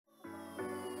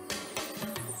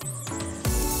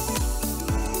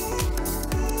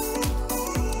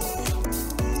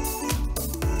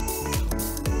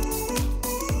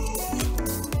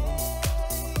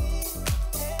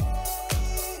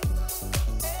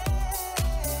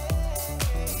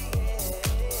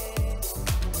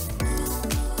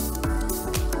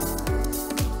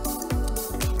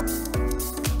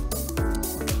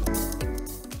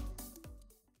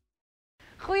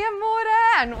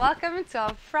and welcome to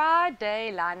our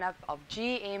Friday lineup of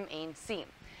GMNC.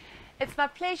 It's my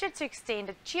pleasure to extend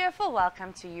a cheerful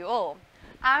welcome to you all.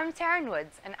 I'm Taryn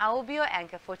and I will be your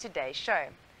anchor for today's show.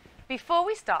 Before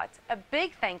we start, a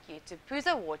big thank you to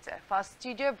Puza Water for our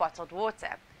studio bottled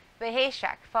water, the Hair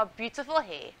Shack for our beautiful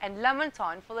hair, and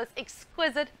Lamontan for this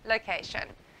exquisite location.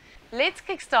 Let's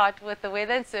kickstart with the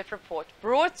weather and surf report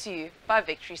brought to you by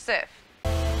Victory Surf.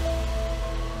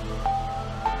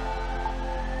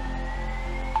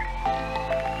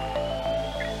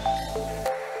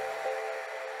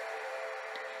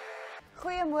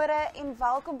 Goeiemôre en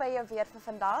welkom by jou weer vir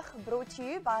vandag, brought to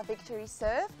you by Victory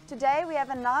Surf. Today we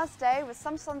have a nice day with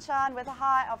some sunshine with a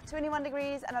high of 21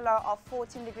 degrees and a low of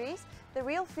 14 degrees. The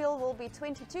real feel will be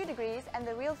 22 degrees and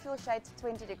the real feel shade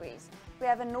 20 degrees. We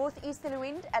have a northeasterly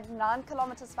wind at 9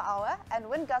 kilometers per hour and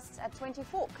wind gusts at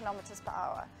 24 kilometers per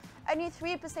hour. Only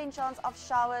 3% chance of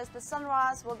showers. The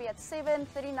sunrise will be at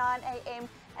 7:39 a.m.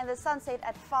 and the sunset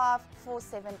at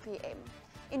 5:47 p.m.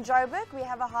 In Joburg, we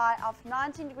have a high of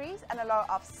 19 degrees and a low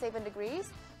of 7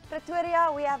 degrees.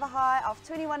 Pretoria, we have a high of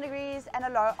 21 degrees and a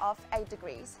low of 8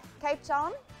 degrees. Cape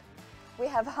Town, we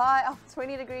have a high of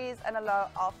 20 degrees and a low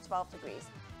of 12 degrees.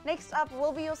 Next up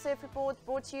will be your surf report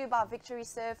brought to you by Victory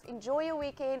Surf. Enjoy your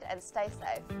weekend and stay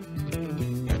safe.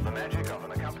 The magic of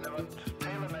an accompaniment,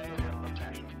 tailor-made in the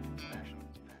fashion.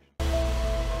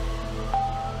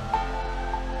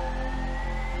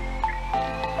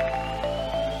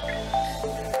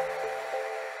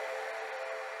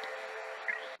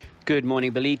 Good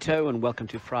morning, Ballito, and welcome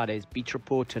to Friday's Beach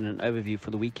Report and an overview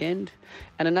for the weekend.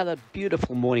 And another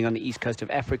beautiful morning on the east coast of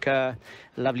Africa.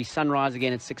 Lovely sunrise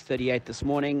again at 6:38 this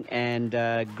morning, and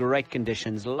great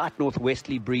conditions. Light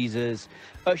northwesterly breezes.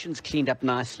 Ocean's cleaned up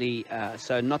nicely,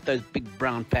 so not those big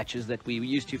brown patches that we were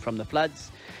used to from the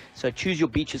floods. So choose your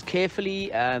beaches carefully,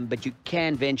 but you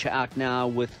can venture out now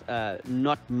with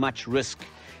not much risk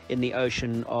in the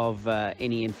ocean of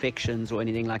any infections or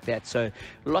anything like that. So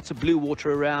lots of blue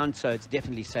water around, so it's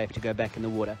definitely safe to go back in the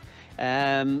water.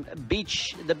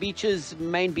 The beaches,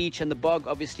 main beach and the bog,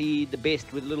 obviously the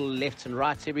best, with little lefts and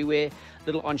rights everywhere.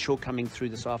 Little onshore coming through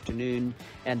this afternoon.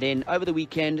 And then over the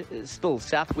weekend, still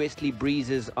southwesterly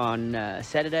breezes on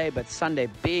Saturday, but Sunday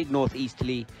big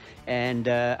northeasterly, and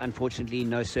unfortunately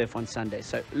no surf on Sunday.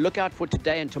 So look out for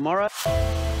today and tomorrow.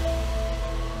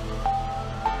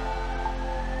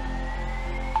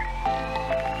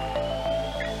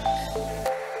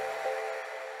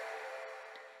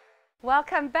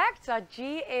 Welcome back to our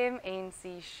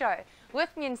GMNC show. With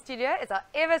me in studio is our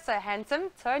ever so handsome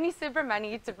Tony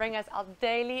Subramony to bring us our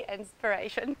daily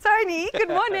inspiration. Tony, good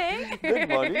morning. Good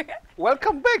morning.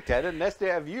 Welcome back, Taryn. Nice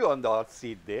to have you on the hot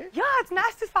seat there. Yeah, it's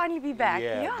nice to finally be back.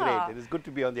 Yeah, great. It is good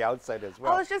to be on the outside as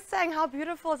well. I was just saying, how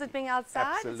beautiful is it being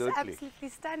outside? Absolutely. It's absolutely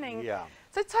stunning. Yeah.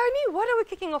 So Tony, what are we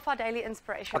kicking off our daily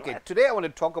inspiration Okay, with? today I want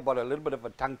to talk about a little bit of a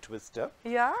tongue twister.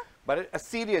 Yeah? But a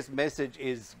serious message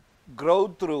is grow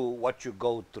through what you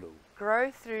go through.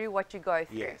 Grow through what you go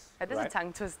through. Yes. That is a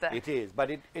tongue twister. It is, but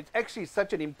it's actually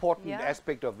such an important Yeah.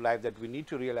 aspect of life that we need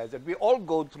to realize that we all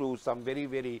go through some very,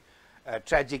 very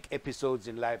tragic episodes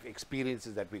in life,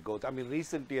 experiences that we go through. I mean,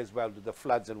 recently as well, with the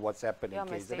floods and what's happened Yeah,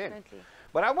 in most KZN. definitely.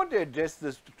 But I want to address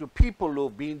this to people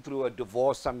who've been through a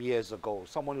divorce some years ago,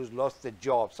 someone who's lost their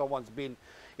job, someone's been,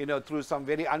 you know, through some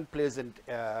very unpleasant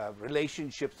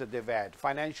relationships that they've had,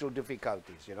 financial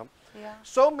difficulties, you know. Yeah.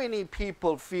 So many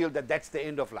people feel that that's the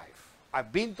end of life.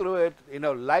 I've been through it, you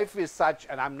know, life is such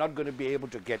and I'm not going to be able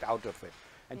to get out of it.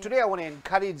 And today I want to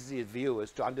encourage the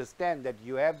viewers to understand that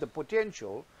you have the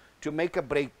potential to make a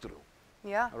breakthrough.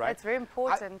 Yeah, Right. that's very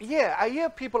important. I hear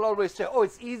people always say, oh,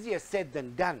 it's easier said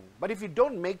than done. But if you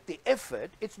don't make the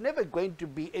effort, it's never going to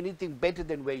be anything better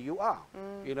than where you are.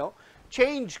 You know,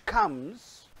 change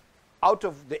comes out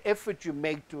of the effort you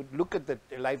make to look at the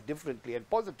life differently and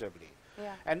positively.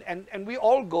 Yeah. And we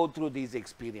all go through these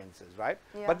experiences, right?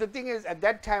 Yeah. But the thing is, at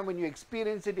that time when you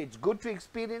experience it, it's good to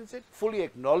experience it, fully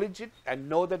acknowledge it and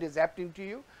know that it's happening to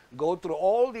you. Go through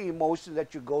all the emotions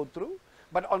that you go through,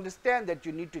 but understand that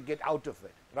you need to get out of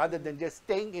it rather than just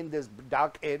staying in this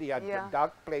dark area, Yeah.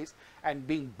 dark place and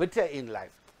being bitter in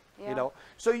life. Yeah. You know,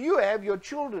 so you have your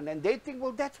children and they think,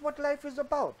 well, that's what life is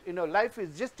about. You know, life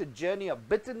is just a journey of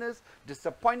bitterness,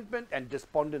 disappointment and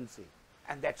despondency.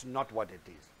 And that's not what it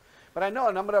is. But I know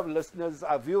a number of listeners,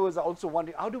 our viewers are also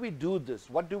wondering, how do we do this?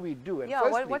 What do we do? And Yeah,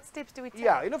 firstly, what steps do we take?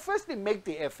 yeah, you know, firstly, make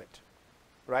the effort,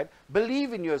 right?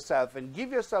 Believe in yourself and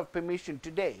give yourself permission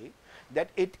today that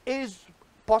it is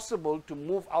possible to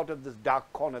move out of this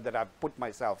dark corner that I've put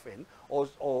myself in,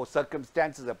 or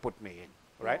circumstances have put me in,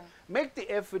 right? Make the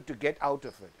effort to get out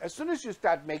of it. As soon as you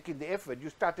start making the effort, you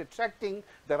start attracting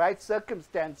the right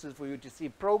circumstances for you to see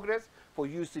progress, for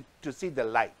you to see the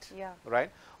light,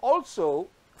 right? Also,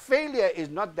 failure is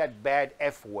not that bad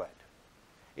F word.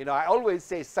 You know, I always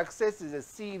say success is a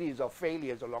series of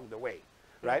failures along the way,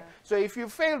 right? So if you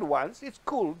failed once, it's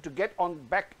cool to get on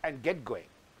back and get going.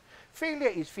 Failure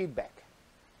is feedback.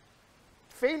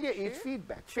 Failure is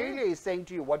feedback. Failure is saying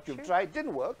to you what you've tried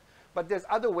didn't work, but there's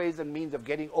other ways and means of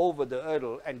getting over the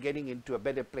hurdle and getting into a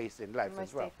better place in life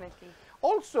as well. Definitely.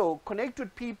 Also, connect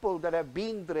with people that have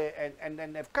been there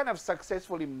and have kind of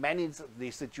successfully managed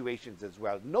these situations as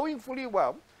well, knowing fully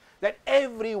well that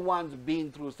everyone's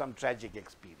been through some tragic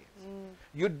experience.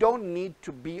 You don't need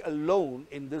to be alone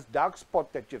in this dark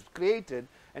spot that you've created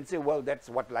and say, well, that's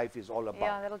what life is all about.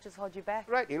 Yeah, that'll just hold you back.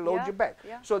 Right, it'll hold you back.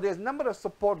 So there's a number of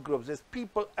support groups. There's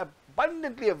people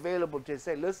abundantly available to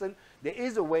say, listen, there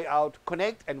is a way out,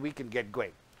 connect, and we can get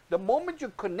going. The moment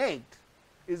you connect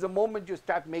is the moment you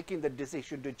start making the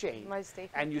decision to change. Most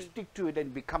definitely. And you stick to it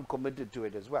and become committed to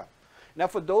it as well. Now,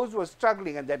 for those who are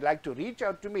struggling and they'd like to reach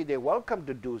out to me, they're welcome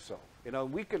to do so. You know,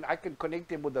 I can connect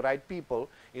them with the right people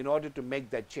in order to make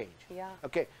that change.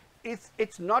 Okay,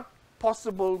 it's not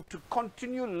possible to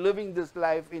continue living this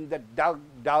life in the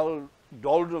dull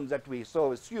doldrums that we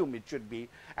so assume it should be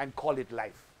and call it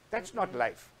life. That's not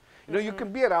life. You know, you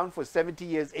can be around for 70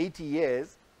 years, 80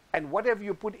 years, and whatever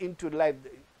you put into life,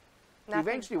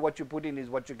 eventually what you put in is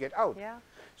what you get out.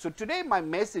 So today my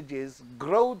message is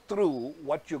grow through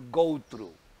what you go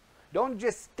through. Don't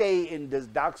just stay in this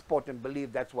dark spot and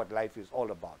believe that's what life is all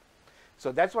about.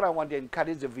 So that's what I want to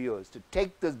encourage the viewers to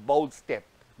take this bold step,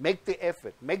 make the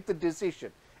effort, make the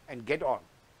decision, and get on.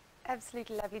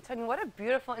 Absolutely lovely. Tony, what a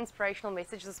beautiful, inspirational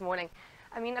message this morning.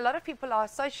 I mean, a lot of people are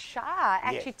so shy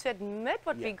actually to admit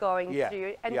what we're going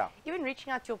through. And even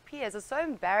reaching out to your peers is so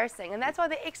embarrassing. And that's why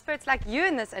the experts like you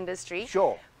in this industry,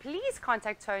 please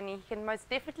contact Tony. He can most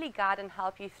definitely guide and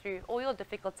help you through all your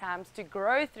difficult times to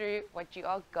grow through what you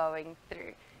are going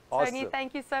through. Awesome. Tony,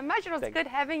 thank you so much. It was good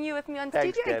having you with me on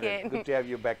Thanks, studio Taryn. again. Good to have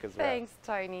you back as well. Thanks,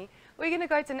 Tony. We're going to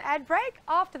go to an ad break.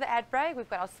 After the ad break, we've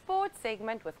got our sports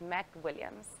segment with Matt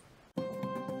Williams.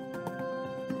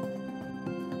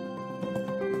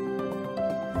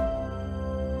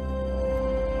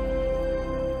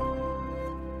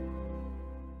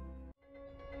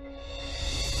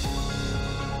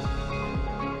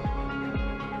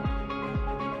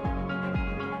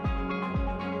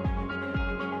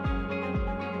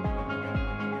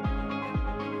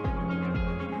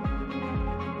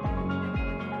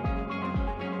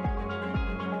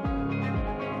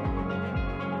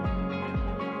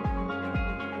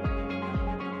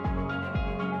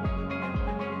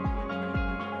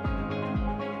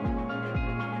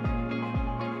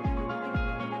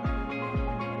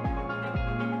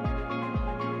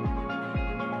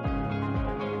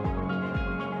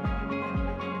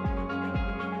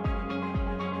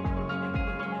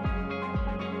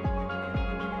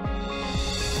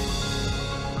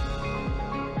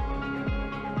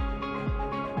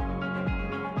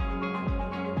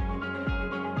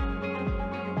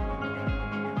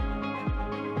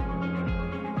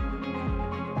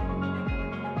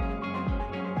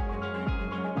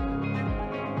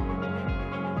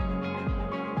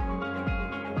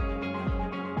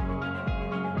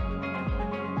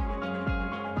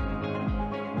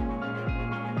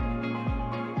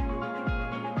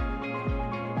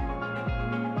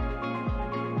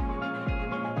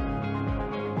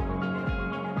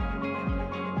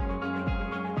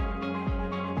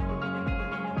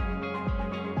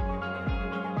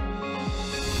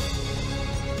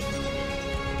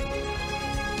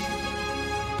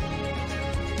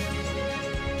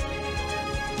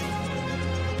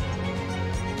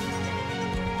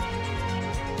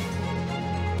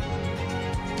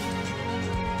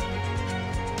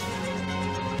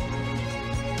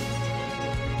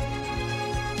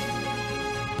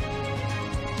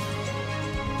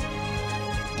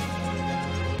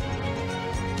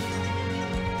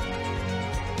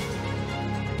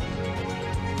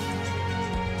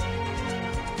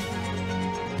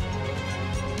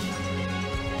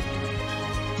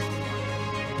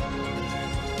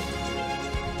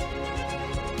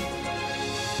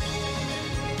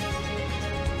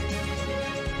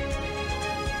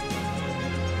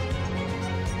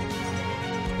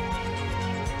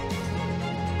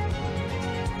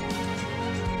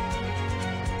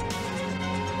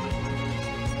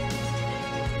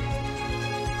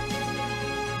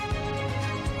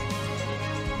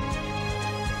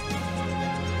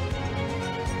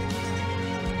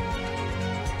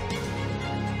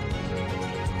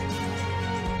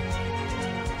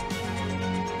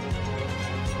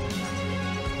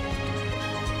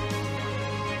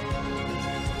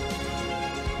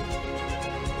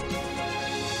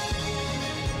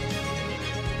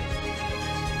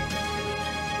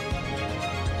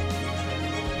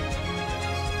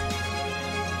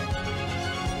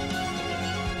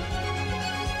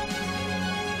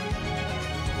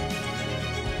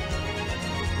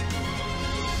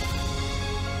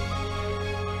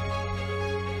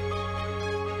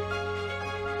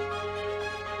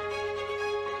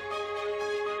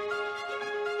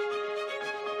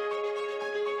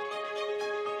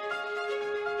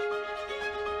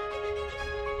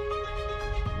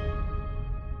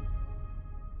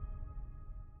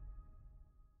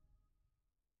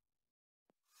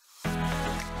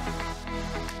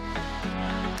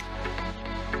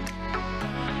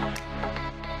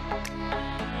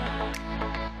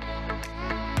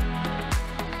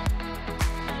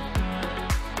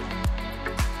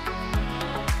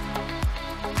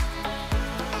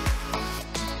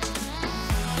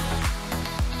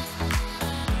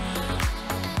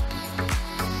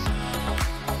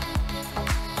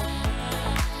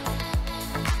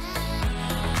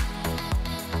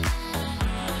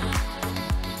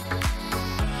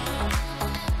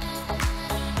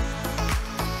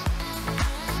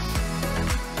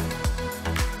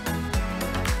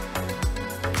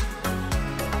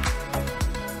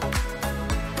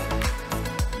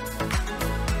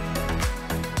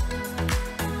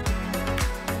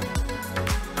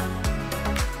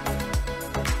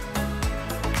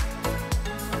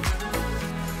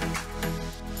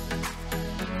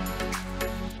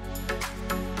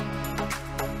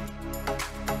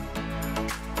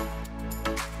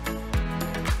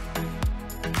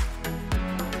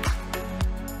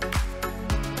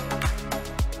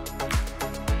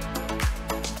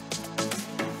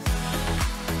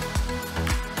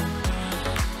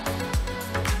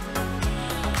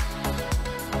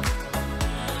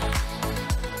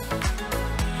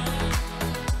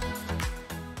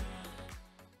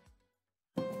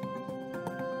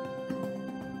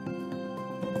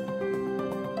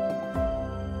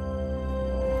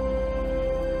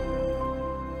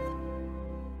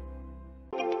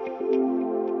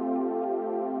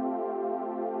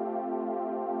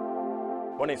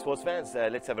 Morning sports fans,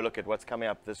 let's have a look at what's coming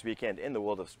up this weekend in the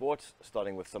world of sports,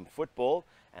 starting with some football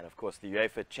and of course the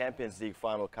UEFA Champions League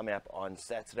final coming up on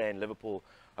Saturday in Liverpool,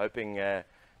 hoping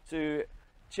to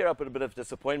cheer up a bit of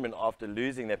disappointment after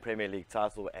losing their Premier League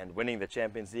title and winning the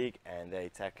Champions League, and they're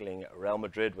tackling Real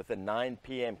Madrid with a 9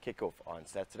 p.m. kickoff on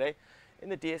Saturday. In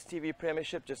the DStv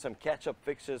Premiership, just some catch-up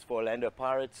fixtures for Orlando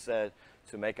Pirates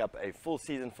to make up a full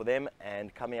season for them,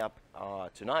 and coming up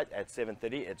tonight at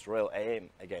 7:30 it's Royal AM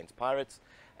against Pirates.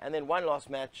 And then one last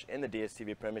match in the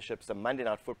DStv Premiership, some Monday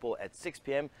night football at 6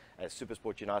 p.m. as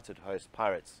Supersport United host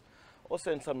Pirates.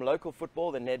 Also in some local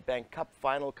football, the Nedbank Cup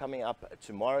final coming up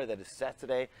tomorrow, that is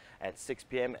Saturday at 6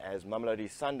 p.m. as Mamelodi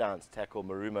Sundowns tackle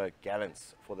Marumo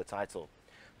Gallants for the title.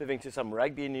 Moving to some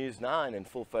rugby news now, and in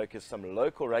full focus some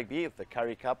local rugby with the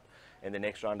Currie Cup in the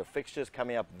next round of fixtures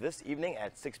coming up this evening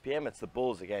at 6 p.m. It's the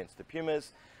Bulls against the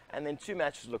Pumas. And then two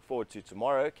matches to look forward to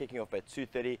tomorrow. Kicking off at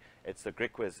 2:30, it's the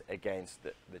Griquas against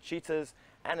the Cheetahs.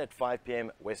 And at 5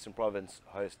 p.m, Western Province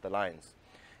host the Lions.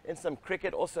 In some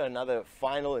cricket, also another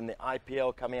final in the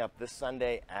IPL coming up this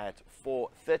Sunday at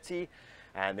 4:30.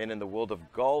 And then in the world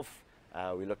of golf,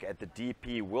 we look at the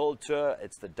DP World Tour,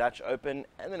 it's the Dutch Open.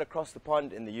 And then across the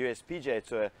pond in the US PGA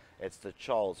Tour, it's the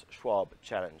Charles Schwab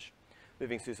Challenge.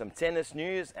 Moving to some tennis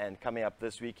news, and coming up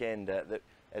this weekend,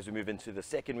 as we move into the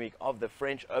second week of the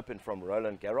French Open from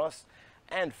Roland Garros.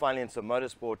 And finally in some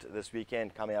motorsport this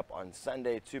weekend, coming up on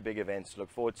Sunday, two big events to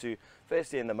look forward to.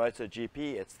 Firstly in the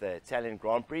MotoGP, it's the Italian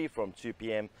Grand Prix from 2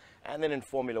 p.m. And then in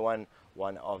Formula One,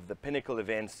 one of the pinnacle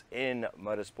events in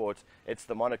motorsport, it's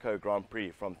the Monaco Grand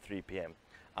Prix from 3 p.m.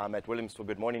 I'm at Williams for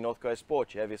Good Morning North Coast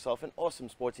Sport. You have yourself an awesome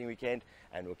sporting weekend,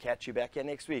 and we'll catch you back here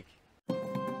next week.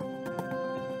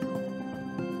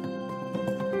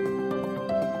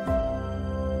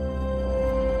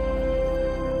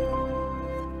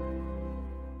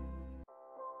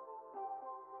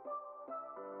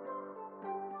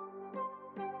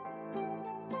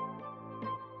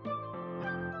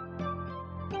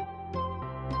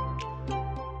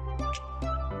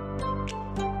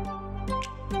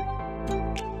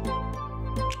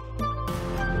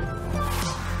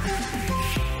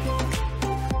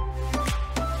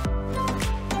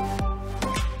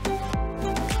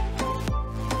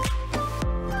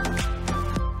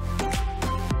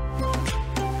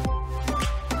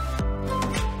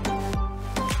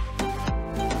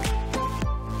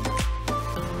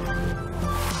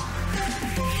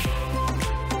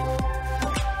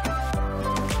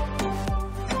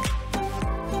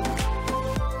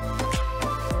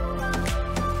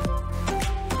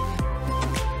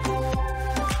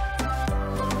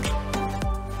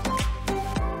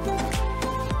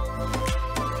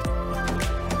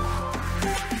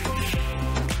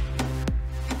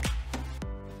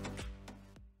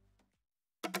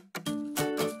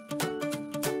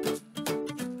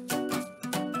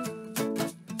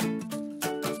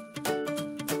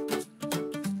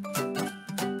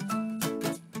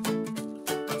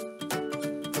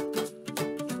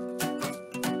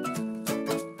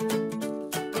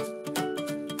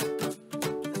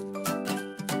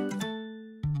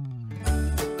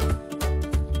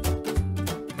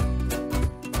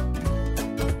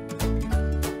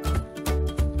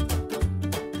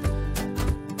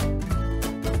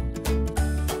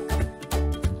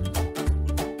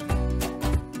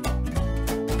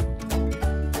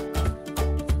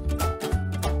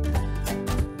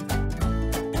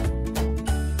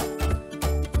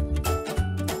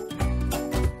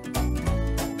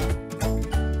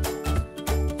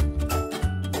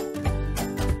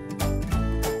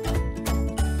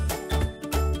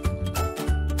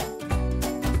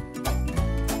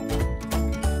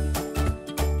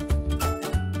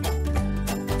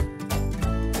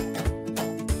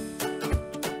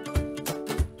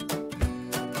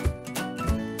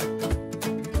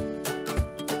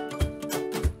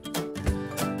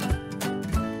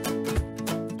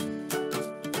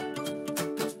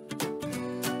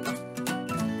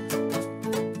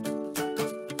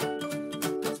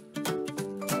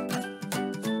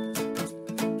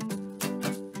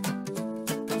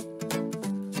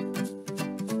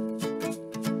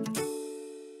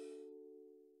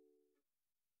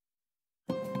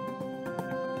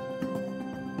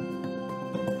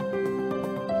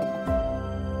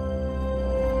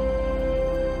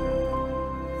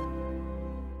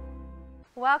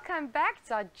 Welcome back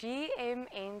to our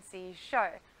GMNC show.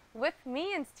 With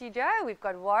me in studio, we've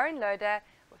got Warren Loader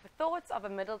with the Thoughts of a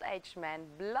Middle-Aged Man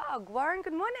blog. Warren,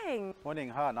 good morning. Morning,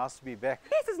 hi, nice to be back.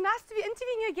 Yes, it's nice to be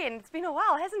interviewing you again. It's been a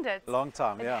while, hasn't it? Long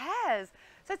time, yeah. It has.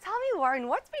 So tell me, Warren,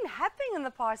 what's been happening in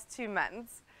the past 2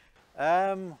 months?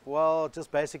 Well,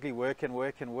 just basically work and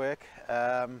work and work.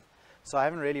 so I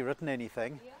haven't really written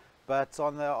anything. Yeah. But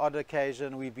on the odd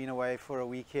occasion, we've been away for a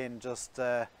weekend, just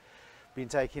been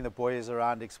taking the boys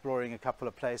around, exploring a couple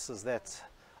of places that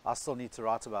I still need to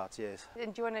write about, yes.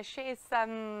 And do you want to share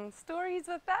some stories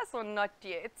with us or not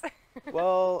yet?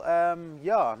 Well,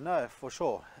 yeah, no, for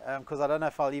sure, because I don't know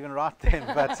if I'll even write them,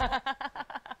 but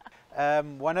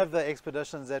one of the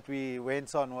expeditions that we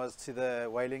went on was to the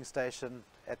whaling station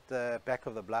at the back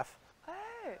of the bluff. Oh.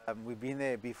 We've been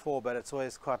there before, but it's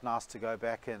always quite nice to go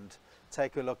back and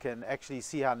take a look and actually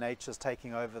see how nature's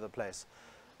taking over the place.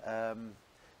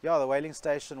 Yeah, the whaling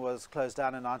station was closed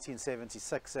down in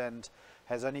 1976 and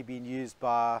has only been used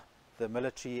by the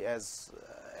military as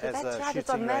a right, it's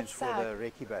shooting on that range for side. the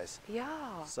recce base.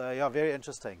 Yeah. So yeah, very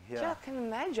interesting. Yeah, I can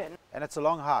imagine. And it's a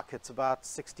long hike. It's about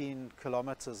 16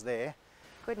 kilometers there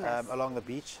Goodness. along the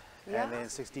beach, Yeah. and then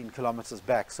 16 kilometers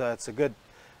back. So it's a good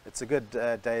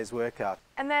day's workout.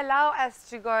 And they allow us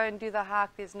to go and do the hike.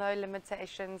 There's no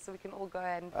limitations, so we can all go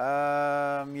and.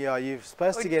 Yeah, you're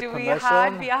supposed Or to get do we permission.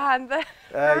 hide behind the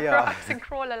Yeah. rocks and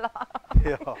crawl along?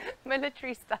 Yeah,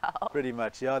 Military style. pretty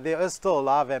much. Yeah, there is still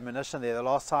live ammunition there. The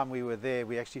last time we were there,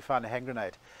 we actually found a hand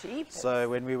grenade. Jeepers. So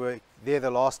when we were there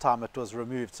the last time, it was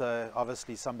removed. So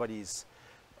obviously somebody's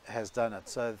has done it.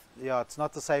 So yeah, it's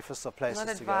not the safest of places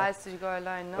Not to go. advised to go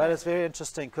alone, no. But it's very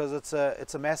interesting because it's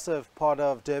a massive part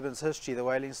of Durban's history. The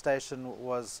whaling station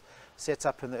was set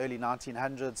up in the early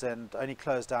 1900s and only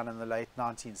closed down in the late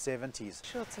 1970s.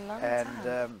 Sure, it's a long And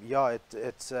time. yeah, it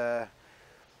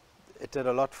did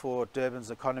a lot for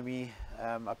Durban's economy.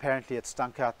 Apparently, it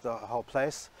stunk out the whole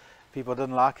place. People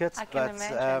didn't like it. I can but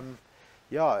imagine.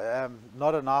 yeah,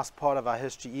 not a nice part of our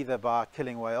history either by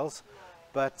killing whales.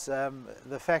 But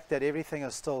the fact that everything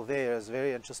is still there is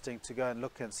very interesting to go and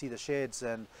look and see the sheds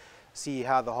and see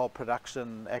how the whole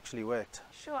production actually worked.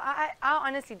 Sure, I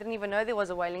honestly didn't even know there was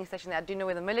a whaling station there. I do know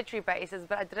where the military base is,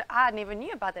 but I never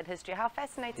knew about that history. How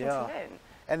fascinating to learn.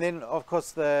 And then, of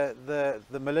course, the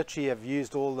military have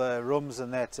used all the rooms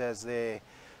and that as their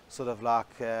sort of like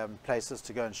places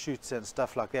to go and shoot and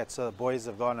stuff like that. So the boys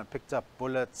have gone and picked up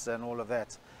bullets and all of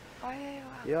that. Oh, yeah, wow.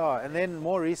 Yeah, and then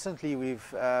more recently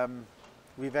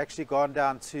we've actually gone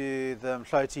down to the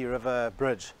Mhloti River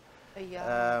Bridge.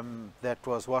 Yeah. That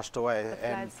was washed away, The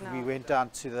and floods we now. went down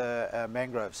to the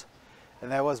mangroves, and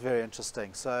that was very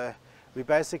interesting. So we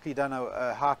basically done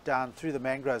a hike down through the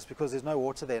mangroves because there's no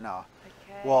water there now.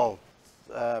 Okay. Well,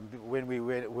 when we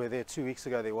were there 2 weeks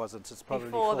ago, there wasn't. It's probably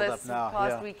Before filled this up now.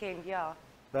 past Yeah. weekend, yeah.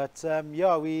 But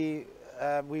yeah, we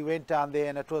went down there,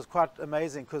 and it was quite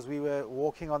amazing because we were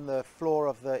walking on the floor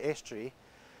of the estuary,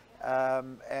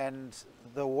 and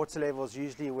the water level is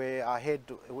usually where our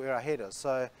head is.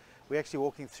 So we're actually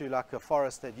walking through like a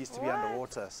forest that used to be What?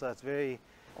 underwater. So it's very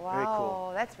Wow, very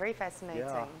cool. that's very fascinating.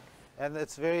 Yeah. And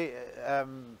it's very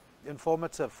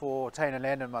informative for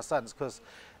Taryn and my sons because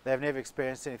they've never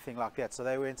experienced anything like that. So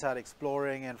they went out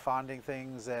exploring and finding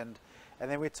things, and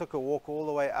then we took a walk all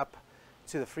the way up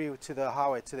to the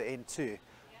highway, to the N2,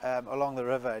 along the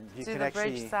river, and you To can the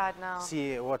actually bridge side now.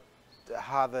 see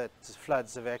how the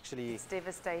floods have actually. It's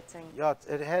devastating. Yeah,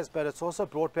 it has, but it's also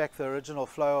brought back the original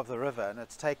flow of the river, and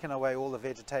it's taken away all the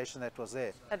vegetation that was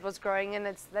there. That was growing, and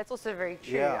that's also very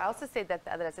true. Yeah. I also said that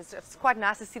the other day. It's quite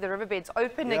nice to see the riverbeds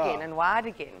open Yeah. again and wide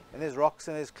again. And there's rocks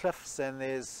and there's cliffs and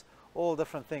there's all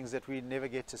different things that we never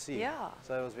get to see. Yeah.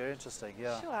 So it was very interesting.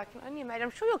 Yeah. Sure, I can only imagine.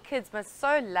 I'm sure your kids must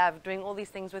so love doing all these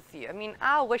things with you. I mean,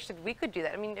 I wish that we could do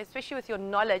that. I mean, especially with your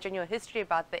knowledge and your history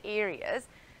about the areas.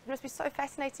 It must be so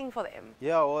fascinating for them.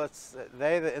 Yeah, well,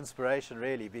 they're the inspiration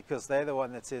really, because they're the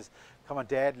one that says, "Come on,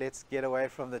 Dad, let's get away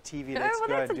from the TV. Let's well,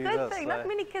 go that's and a do good this." thing. So- Not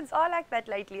many kids are like that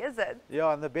lately, is it?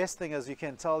 yeah, and the best thing is you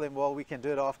can tell them, "Well, we can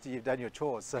do it after you've done your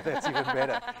chores," so that's even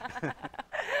better.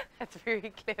 That's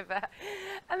very clever.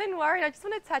 And then, Warren, I just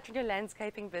want to touch on your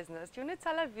landscaping business. Do you want to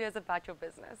tell our viewers about your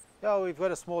business? Yeah, we've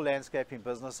got a small landscaping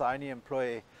business. I only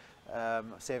employ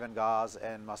 7 guys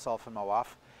and myself and my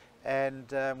wife.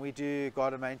 And we do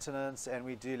garden maintenance and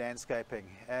we do landscaping.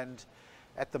 And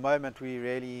at the moment we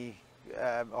really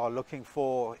are looking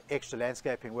for extra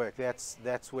landscaping work.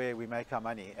 That's where we make our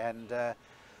money. And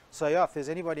so yeah, if there's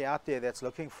anybody out there that's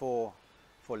looking for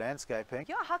landscaping,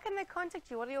 Yeah, how can they contact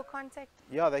you? What are your contact?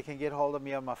 yeah, they can get hold of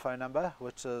me on my phone number,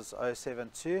 which is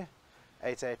 072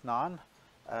 889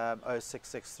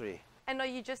 0663. And are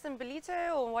you just in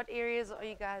Ballito, or what areas are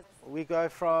you guys? We go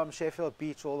from Sheffield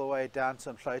Beach all the way down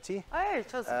to Mhloti. Oh,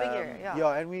 it was a big area, yeah.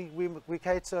 Yeah, and we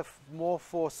cater more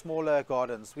for smaller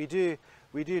gardens. We do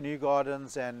new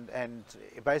gardens and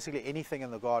basically anything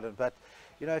in the garden. But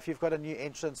you know, if you've got a new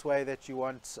entranceway that you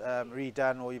want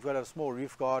redone, or you've got a small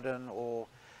roof garden, or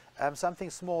something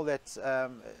small that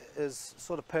is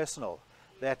sort of personal,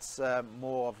 that's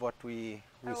more of what we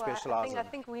Oh, specialize I in.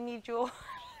 think we need your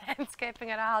landscaping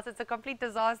at our house. It's a complete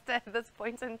disaster at this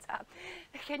point in time.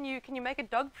 Can you make it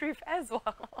dog proof as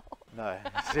well? No,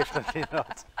 definitely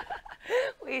not.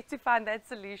 We have to find that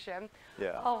solution.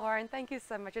 Yeah. Oh, Warren, thank you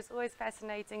so much. It's always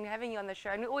fascinating having you on the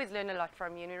show, and we always learn a lot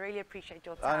from you, and we really appreciate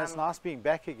your time. And it's nice being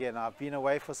back again. I've been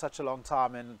away for such a long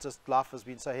time, and just life has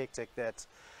been so hectic that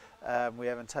we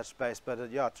haven't touched base.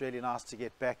 But yeah, it's really nice to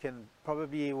get back, and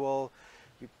probably will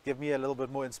give me a little bit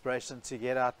more inspiration to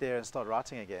get out there and start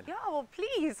writing again. Yeah, well,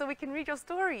 please, so we can read your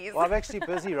stories. Well, I'm actually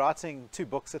busy writing 2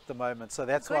 books at the moment, so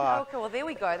that's Good. why. Okay, well, there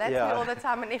we go. That's Yeah. where all the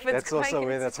time and effort's That's going also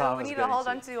where the into, so time we is need to going hold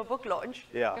to. on to your book launch.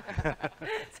 Yeah.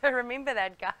 So remember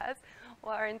that, guys.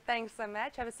 Warren, thanks so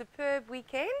much. Have a superb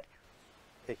weekend.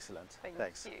 Excellent.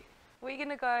 Thanks. You. We're going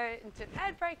to go into an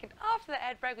ad break, and after the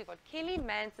ad break, we've got Kelly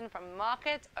Manson from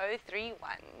Market 031.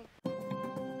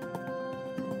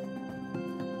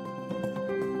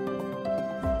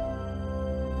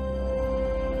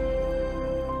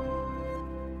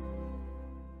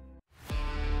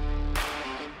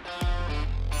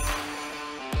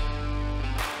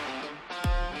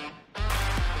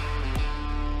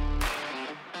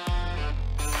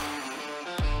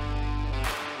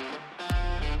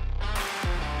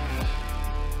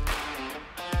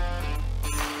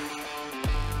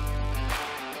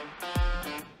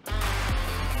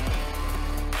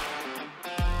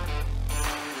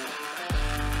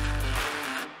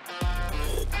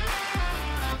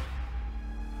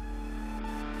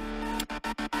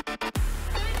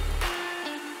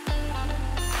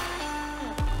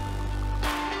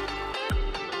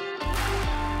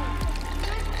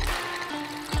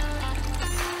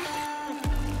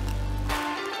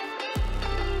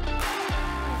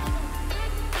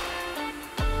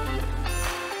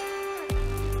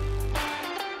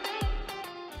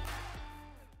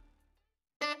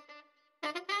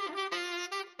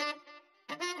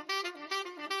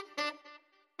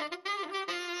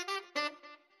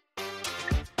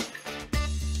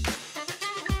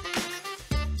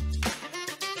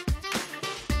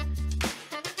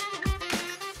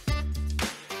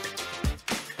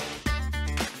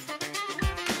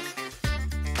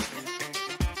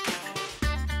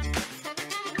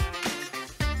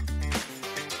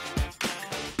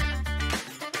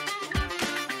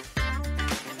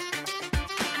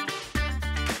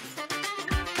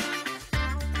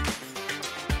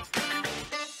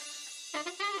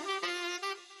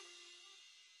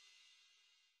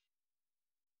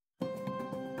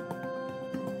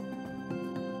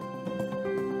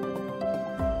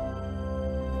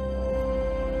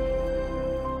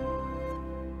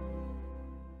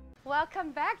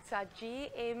 Welcome back to our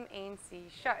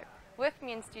GMNC show. With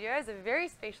me in studio is a very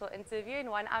special interview, and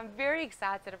one I'm very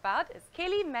excited about is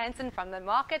Kelly Manson from the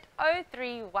Market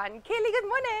 031. Kelly, good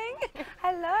morning.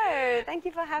 Hello, thank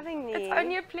you for having me. It's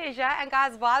only a pleasure, and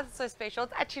guys, why it's so special,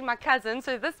 it's actually my cousin,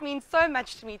 so this means so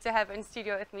much to me to have her in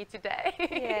studio with me today.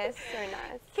 Yes, so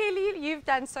nice. Kelly, you've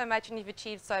done so much and you've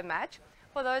achieved so much.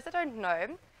 For those that don't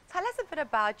know, tell us a bit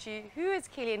about you. Who is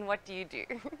Kelly and what do you do?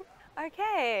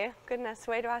 Okay, goodness,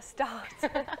 where do I start?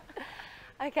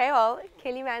 Okay, well,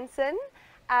 Kelly Manson.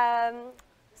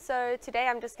 So today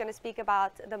I'm just going to speak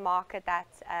about the market that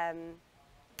I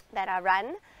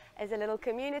run. As a little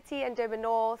community in Durban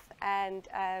North, and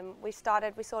we saw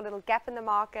a little gap in the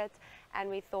market, and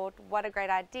we thought, what a great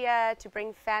idea to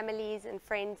bring families and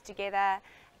friends together.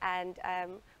 And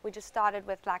we just started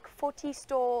with like 40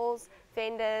 stalls,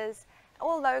 vendors,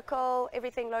 all local,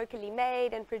 everything locally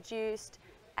made and produced.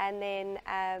 And then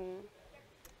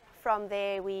from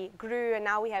there we grew, and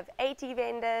now we have 80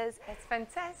 vendors. That's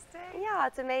fantastic. Yeah,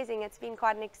 it's amazing. It's been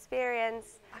quite an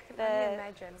experience. I can only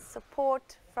imagine.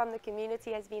 Support from the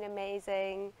community has been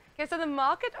amazing. Okay, so the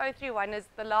Market 031 is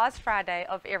the last Friday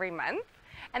of every month,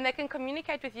 and they can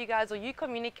communicate with you guys, or you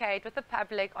communicate with the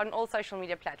public on all social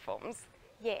media platforms.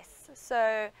 Yes,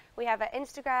 so we have an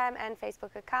Instagram and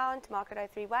Facebook account, Market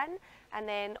 031, and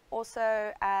then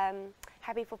also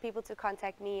happy for people to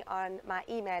contact me on my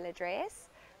email address,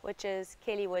 which is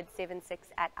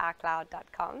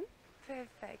kellywood76@icloud.com.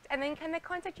 Perfect. And then can they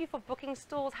contact you for booking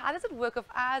stalls? How does it work if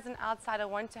I, as an outsider,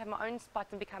 want to have my own spot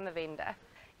and become a vendor?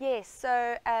 Yes,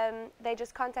 so they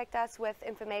just contact us with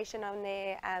information on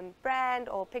their brand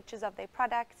or pictures of their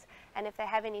products, and if they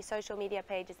have any social media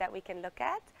pages that we can look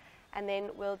at. And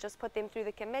then we'll just put them through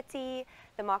the committee,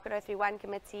 the Market 031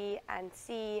 committee, and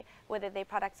see whether their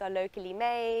products are locally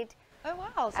made. Oh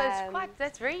wow, so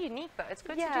that's very unique though. It's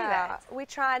good to do that. We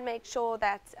try and make sure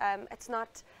that it's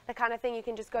not the kind of thing you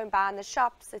can just go and buy in the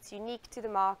shops. It's unique to the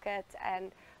market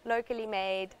and locally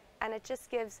made, and it just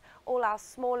gives all our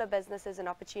smaller businesses an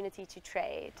opportunity to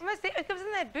trade. Almost, it gives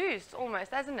them that boost,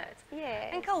 almost, doesn't it? Yes.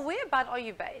 And Kriel, whereabout are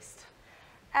you based?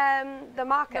 The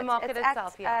market. The market it's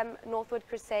itself, at, yeah. Northwood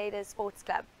Crusaders Sports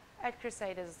Club. At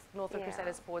Crusaders, Northwood Yeah.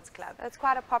 Crusaders Sports Club. It's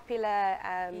quite a popular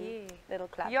little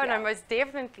club. Yeah, no, most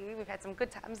definitely. We've had some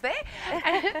good times there.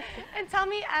 And tell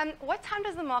me, what time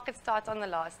does the market start on the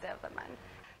last day of the month?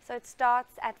 So it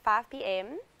starts at 5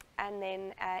 p.m. and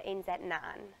then ends at 9.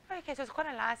 Okay, so it's quite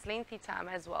a nice, lengthy time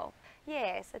as well.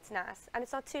 Yes, it's nice. And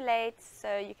it's not too late,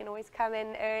 so you can always come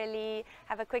in early,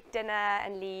 have a quick dinner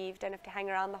and leave. Don't have to hang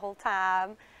around the whole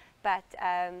time. But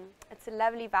it's a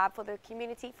lovely vibe for the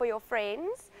community, for your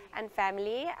friends and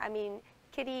family. I mean,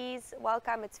 kiddies,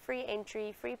 welcome. It's free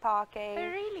entry, free parking. Oh,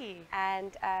 really?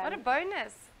 And What a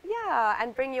bonus. yeah,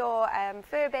 and bring your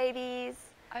fur babies.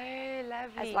 Oh,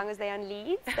 lovely. As long as they're on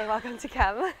leads, they're welcome to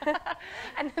come.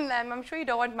 And then, I'm sure you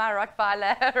don't want my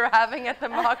Rottweiler arriving at the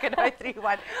market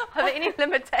 031. Are there any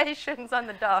limitations on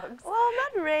the dogs? Well,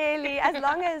 not really, as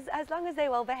long as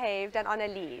they're well behaved and on a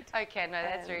lead. Okay, no,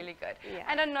 that's really good. yeah.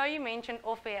 And I know you mentioned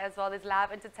off-air as well. There's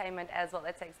live entertainment as well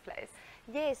that takes place.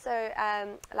 Yeah, so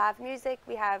live music,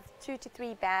 we have 2 to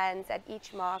 3 bands at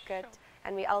each market,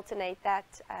 and we alternate that.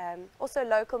 Also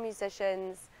local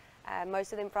musicians,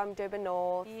 most of them from Durban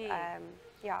North,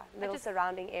 little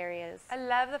surrounding areas. I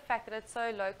love the fact that it's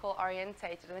so local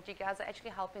orientated and that you guys are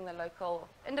actually helping the local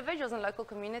individuals and local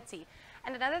community.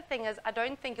 And another thing is, I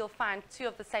don't think you'll find 2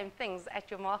 of the same things at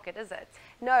your market, is it?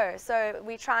 No, so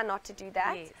we try not to do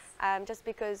that, Yes. just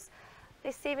because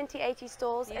there's 70, 80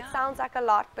 stores. It Yeah. sounds like a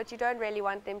lot, but you don't really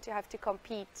want them to have to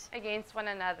compete. Against one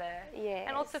another. Yes.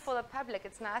 And also for the public,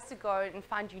 it's nice to go and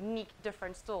find unique,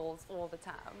 different stalls all the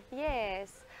time.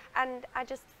 Yes, and I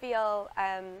just feel,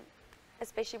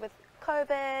 especially with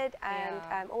COVID and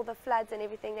Yeah. all the floods and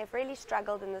everything, they've really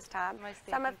struggled in this time. Most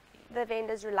Some of the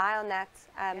vendors rely on that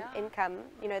income.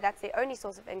 You know, that's their only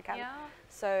source of income. Yeah.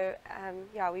 So,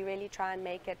 we really try and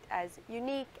make it as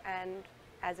unique and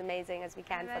as amazing as we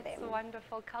can for them. That's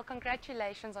wonderful. Carl,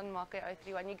 congratulations on Market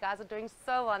 031. You guys are doing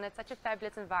so well, and it's such a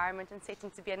fabulous environment and setting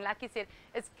to be in. Like you said,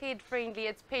 it's kid-friendly,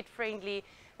 it's pet-friendly,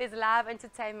 there's live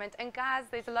entertainment. And guys,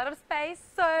 there's a lot of space.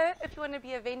 So if you want to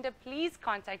be a vendor, please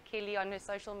contact Kelly on her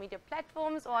social media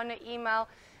platforms or on her email.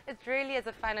 It really is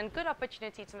a fun and good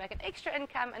opportunity to make an extra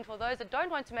income, and for those that don't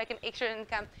want to make an extra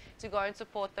income, to go and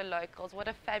support the locals. What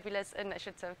a fabulous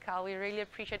initiative, Carl. We really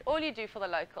appreciate all you do for the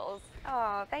locals.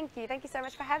 Oh, thank you. Thank you so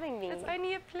much for having me. It's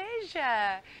only a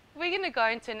pleasure. We're going to go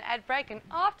into an ad break, and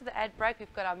after the ad break,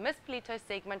 we've got our Miss Ballito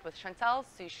segment with Chantelle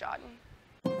Souchon.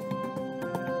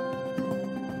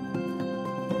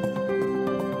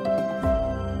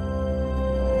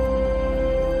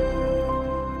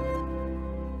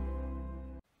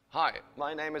 Hi,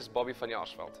 my name is Bobby van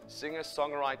Jaarsveld, singer,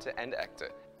 songwriter and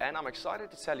actor, and I'm excited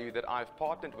to tell you that I've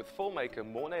partnered with filmmaker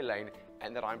Mornay Lane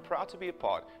and that I'm proud to be a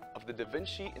part of the Da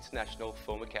Vinci International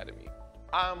Film Academy.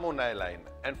 I'm Mornay Lane,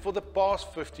 and for the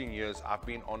past 15 years I've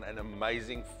been on an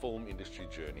amazing film industry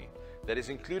journey that has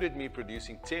included me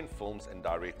producing 10 films and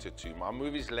directed 2. My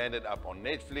movies landed up on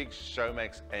Netflix,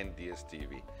 Showmax and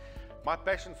DSTV. My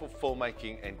passion for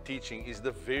filmmaking and teaching is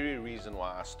the very reason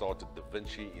why I started Da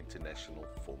Vinci International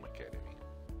Film Academy.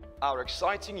 Our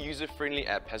exciting user-friendly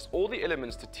app has all the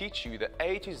elements to teach you the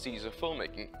A to Z's of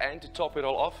filmmaking, and to top it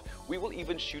all off, we will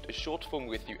even shoot a short film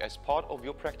with you as part of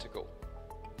your practical.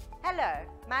 Hello,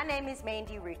 my name is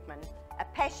Mandy Rootman, a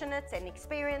passionate and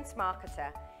experienced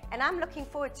marketer, and I'm looking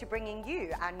forward to bringing you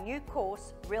our new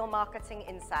course, Real Marketing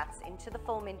Insights into the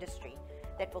Film Industry,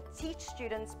 that will teach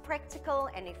students practical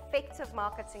and effective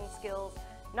marketing skills,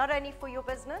 not only for your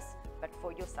business, but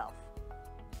for yourself.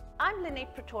 I'm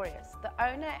Lynette Pretorius, the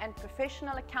owner and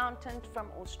professional accountant from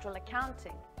Austral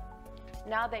Accounting.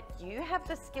 Now that you have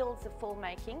the skills of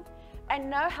filmmaking and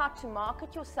know how to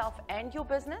market yourself and your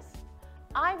business,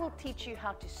 I will teach you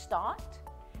how to start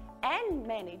and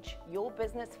manage your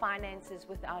business finances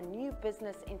with our new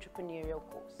business entrepreneurial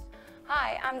course.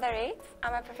 Hi, I'm Taryn.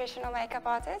 I'm a professional makeup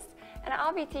artist, and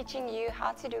I'll be teaching you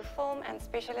how to do film and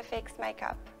special effects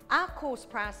makeup. Our course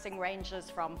pricing ranges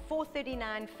from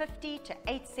 $439.50 to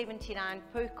 $879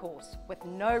 per course, with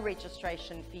no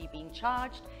registration fee being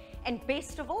charged. And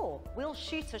best of all, we'll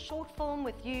shoot a short film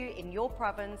with you in your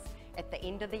province at the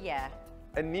end of the year.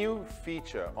 A new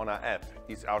feature on our app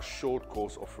is our short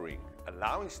course offering,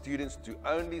 allowing students to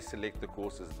only select the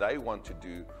courses they want to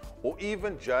do, or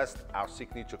even just our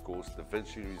signature course, Da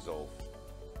Vinci Resolve.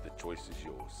 The choice is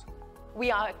yours. We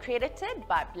are accredited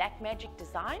by Blackmagic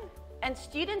Design, and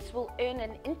students will earn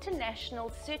an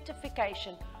international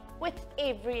certification with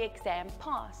every exam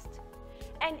passed.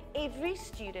 And every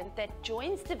student that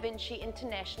joins Da Vinci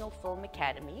International Film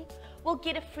Academy will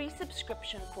get a free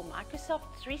subscription for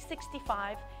Microsoft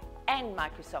 365 and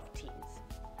Microsoft Teams.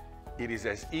 It is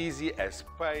as easy as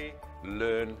pay,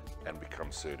 learn, and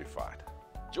become certified.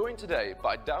 Join today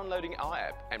by downloading our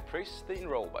app and press the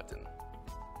enroll button.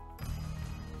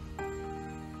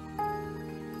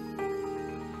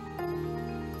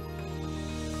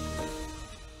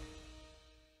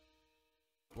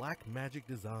 Black Magic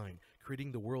Design,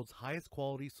 creating the world's highest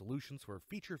quality solutions for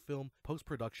feature film,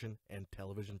 post-production, and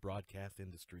television broadcast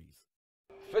industries.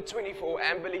 Fit24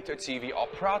 and Ballito TV are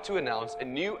proud to announce a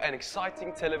new and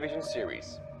exciting television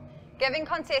series, giving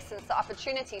contestants the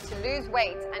opportunity to lose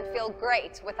weight and feel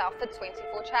great with our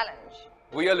Fit24 challenge.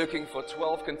 We are looking for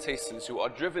 12 contestants who are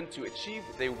driven to achieve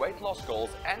their weight loss goals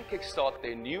and kickstart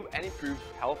their new and improved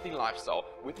healthy lifestyle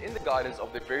within the guidance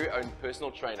of their very own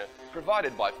personal trainer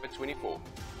provided by Fit24.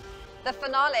 The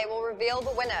finale will reveal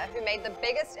the winner who made the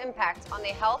biggest impact on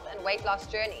their health and weight loss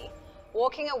journey,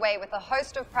 walking away with a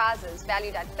host of prizes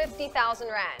valued at 50,000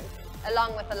 Rand,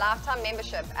 along with a lifetime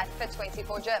membership at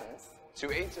Fit24 gyms.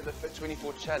 To enter the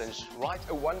Fit24 challenge, write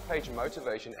a one-page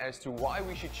motivation as to why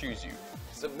we should choose you.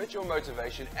 Submit your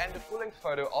motivation and a full-length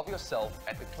photo of yourself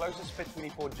at the closest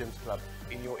Fit24 gyms club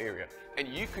in your area, and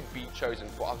you could be chosen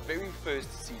for our very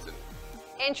first season.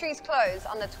 Entries close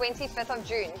on the 25th of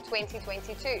June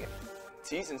 2022.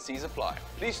 T's and C's apply.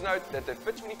 Please note that the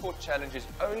Fit24 challenge is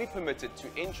only permitted to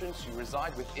entrants who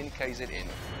reside within KZN.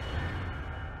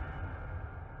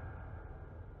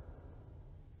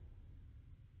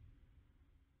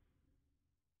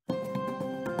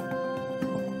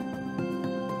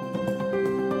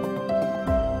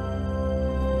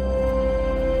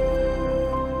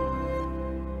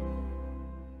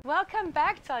 Welcome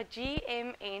back to our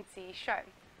GMNC show.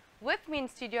 With me in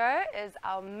studio is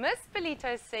our Miss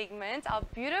Ballito segment, our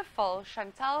beautiful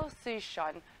Chantelle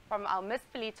Souchon from our Miss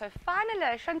Ballito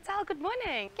finalist. Chantelle, good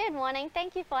morning. Good morning.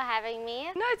 Thank you for having me.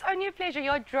 No, it's only a pleasure.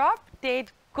 You're drop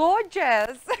dead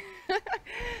gorgeous.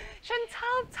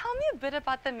 Chantelle, tell me a bit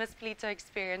about the Miss Ballito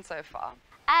experience so far.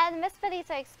 The Miss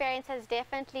Ballito experience has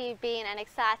definitely been an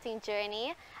exciting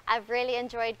journey. I've really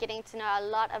enjoyed getting to know a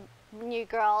lot of new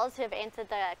girls who have entered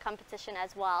the competition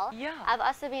as well. Yeah. I've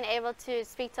also been able to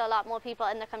speak to a lot more people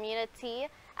in the community.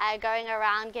 Going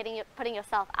around, putting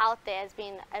yourself out there has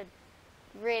been a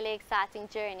really exciting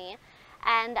journey,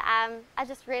 and I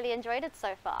just really enjoyed it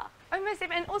so far. Almost,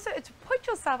 and also to put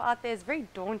yourself out there is very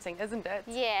daunting, isn't it?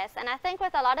 Yes, and I think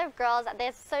with a lot of girls,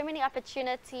 there's so many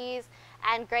opportunities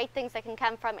and great things that can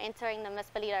come from entering the Miss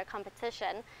Ballito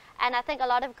competition, and I think a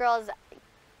lot of girls,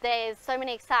 there's so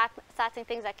many exciting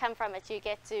things that come from it. You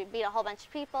get to meet a whole bunch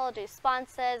of people, do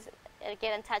sponsors,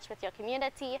 get in touch with your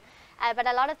community. But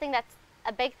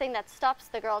a big thing that stops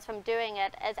the girls from doing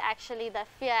it is actually the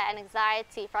fear and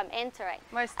anxiety from entering.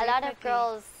 A lot of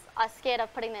girls are scared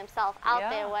of putting themselves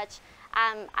out there, which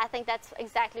I think that's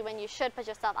exactly when you should put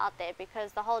yourself out there,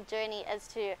 because the whole journey is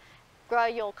to grow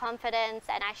your confidence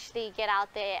and actually get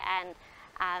out there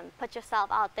and put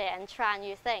yourself out there and try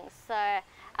new things. So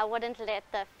I wouldn't let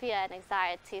the fear and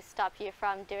anxiety stop you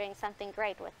from doing something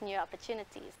great with new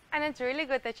opportunities. And it's really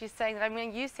good that you're saying that. I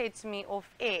mean, you said to me off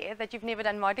air that you've never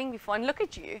done modeling before, and look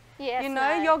at you. Yes, you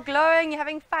know, you're glowing, you're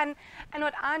having fun. And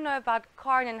what I know about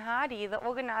Kahn and Heidi, the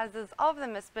organizers of the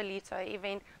Miss Ballito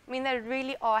event, I mean, they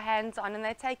really are hands-on, and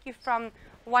they take you from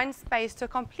one space to a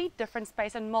complete different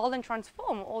space and mold and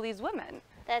transform all these women.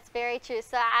 That's very true.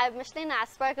 So Micheline and I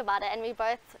spoke about it, and we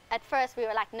both, at first we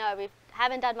were like, no, we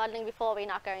haven't done modeling before, we're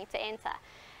not going to enter.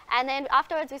 And then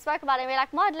afterwards we spoke about it, and we were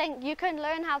like, modeling, you can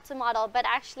learn how to model, but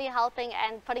actually helping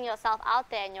and putting yourself out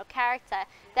there in your character,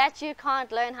 that you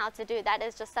can't learn how to do. That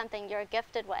is just something you're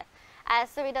gifted with.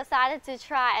 So we decided to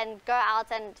try and go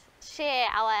out and share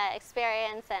our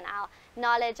experience and our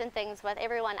knowledge and things with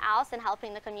everyone else and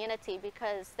helping the community,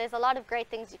 because there's a lot of great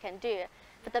things you can do.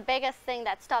 But the biggest thing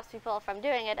that stops people from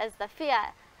doing it is the fear.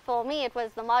 For me, it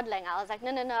was the modeling. I was like, no,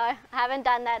 I haven't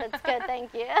done that. It's good,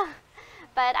 thank you.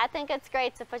 But I think it's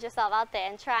great to put yourself out there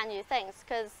and try new things,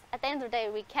 because at the end of the day,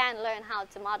 we can learn how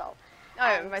to model.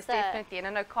 Oh, most definitely. And I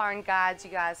know Karen guides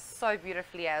you guys so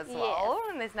beautifully as well.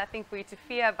 Yes. And there's nothing for you to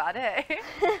fear about it.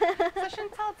 So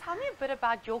Chantelle, tell me a bit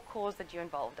about your cause that you're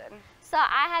involved in. So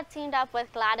I have teamed up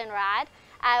with Glide and Ride,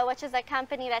 which is a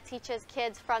company that teaches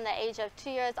kids from the age of 2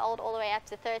 years old all the way up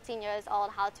to 13 years old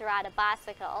how to ride a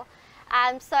bicycle.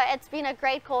 So it's been a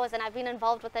great cause, and I've been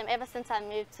involved with them ever since I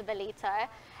moved to Ballito.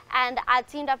 And I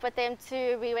teamed up with them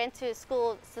too. We went to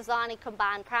school, Souchon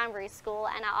Combined Primary School,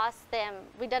 and I asked them,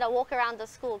 we did a walk around the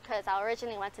school because I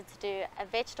originally wanted to do a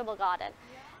vegetable garden.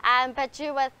 But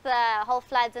due with the whole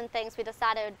floods and things, we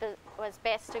decided it was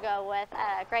best to go with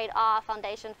grade R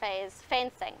foundation phase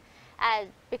fencing.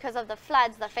 Because of the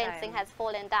floods, the fencing has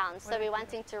fallen down. So we're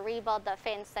wanting to rebuild the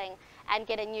fencing and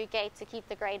get a new gate to keep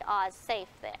the grade R's safe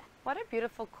there. What a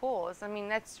beautiful cause. I mean,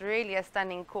 that's really a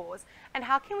stunning cause. And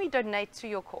how can we donate to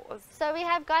your cause? So we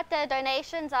have got the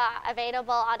donations are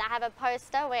available on, I have a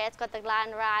poster where it's got the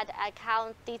GlanRad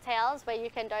account details where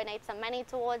you can donate some money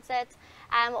towards it.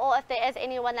 Or if there is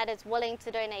anyone that is willing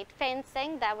to donate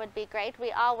fencing, that would be great.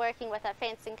 We are working with a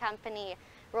fencing company,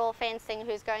 Raw Fencing,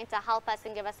 who's going to help us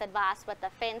and give us advice with the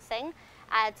fencing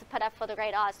to put up for the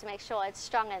grade R's to make sure it's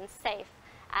strong and safe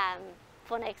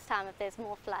for next time if there's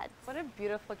more floods. What a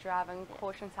beautiful driving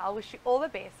caution. I wish you all the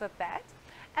best with that.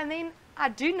 And then I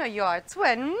do know you're a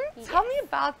twin. Yes. Tell me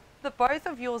about the both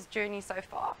of yours journey so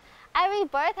far. We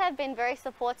both have been very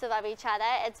supportive of each other.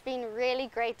 It's been really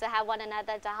great to have one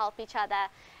another to help each other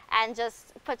and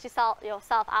just put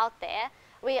yourself out there.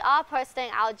 We are posting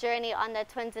our journey on the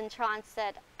Twins in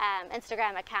Transit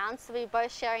Instagram account. So we're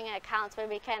both sharing accounts where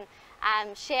we can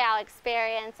share our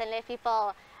experience and let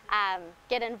people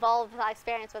get involved with our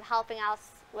experience with helping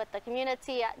us with the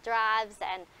community drives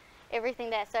and everything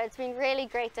there. So it's been really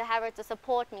great to have her to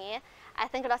support me. I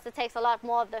think it also takes a lot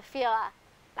more of the fear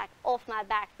off my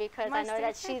back because I know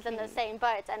that she's in the same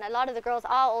boat and a lot of the girls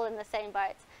are all in the same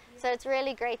boat. So it's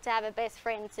really great to have a best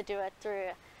friend to do it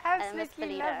through.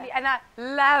 Absolutely lovely. And I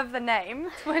love the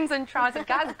name, Twins in Transit.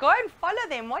 Guys, go and follow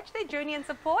them, watch their journey and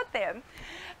support them.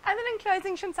 And then in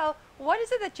closing, Chantelle, what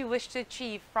is it that you wish to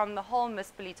achieve from the whole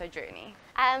Miss Ballito journey?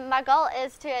 My goal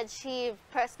is to achieve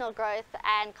personal growth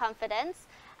and confidence.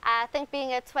 I think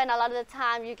being a twin, a lot of the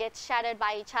time you get shadowed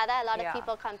by each other. A lot of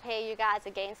people compare you guys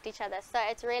against each other. So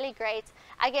it's really great.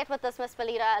 I get with this Miss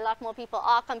Ballito, a lot more people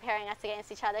are comparing us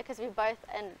against each other because we're both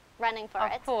running for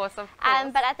it. Of course, of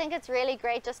course. But I think it's really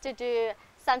great just to do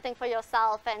something for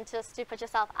yourself and just to put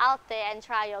yourself out there and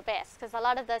try your best because a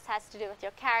lot of this has to do with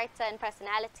your character and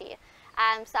personality.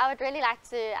 So I would really like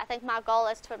to, I think my goal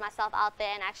is to put myself out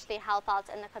there and actually help out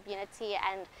in the community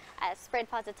and spread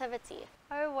positivity.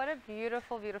 Oh, what a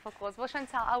beautiful, beautiful cause. Well,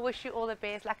 Chantelle, I wish you all the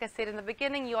best. Like I said in the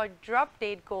beginning, you are drop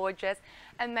dead gorgeous.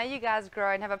 And may you guys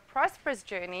grow and have a prosperous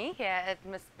journey here at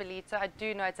Miss Ballito. I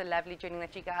do know it's a lovely journey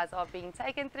that you guys are being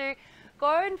taken through.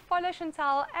 Go and follow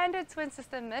Chantelle and her twin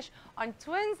sister Mish on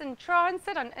Twins in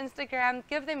Transit on Instagram.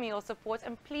 Give them your support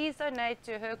and please donate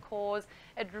to her cause.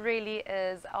 It really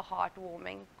is a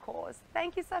heartwarming cause.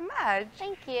 Thank you so much.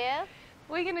 Thank you.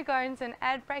 We're going to go into an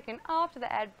ad break, and after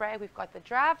the ad break, we've got the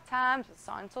drive times with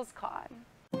Santos Kahn.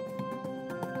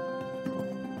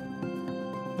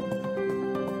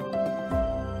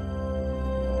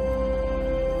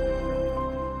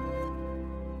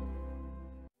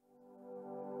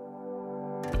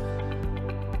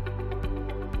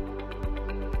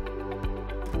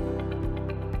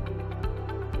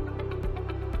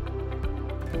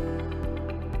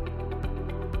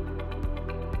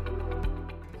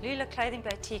 Lula Clothing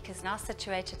Boutique is now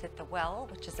situated at the Well,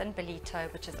 which is in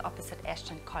Ballito, which is opposite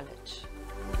Ashton College.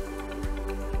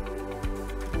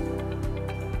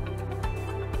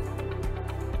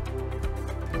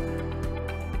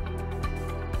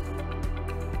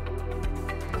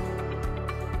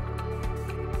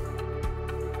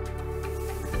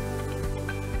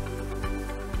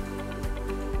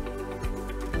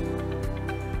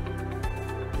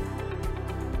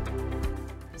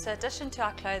 So in addition to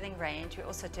our clothing range, we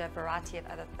also do a variety of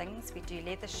other things. We do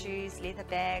leather shoes, leather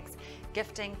bags,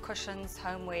 gifting, cushions,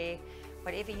 homeware,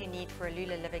 whatever you need for a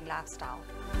Lula living lifestyle.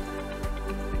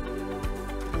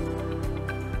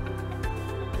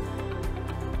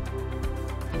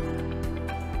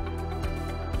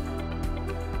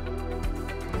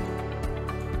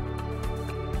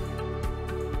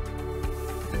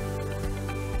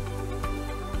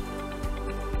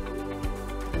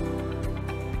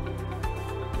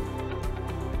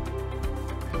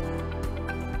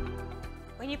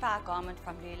 When you buy a garment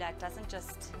from Lula, it doesn't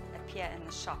just appear in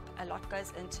the shop. A lot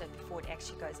goes into it before it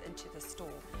actually goes into the store.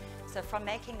 So from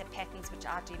making the patterns, which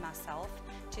I do myself,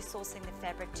 to sourcing the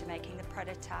fabric, to making the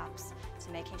prototypes, to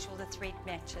making sure the thread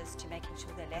matches, to making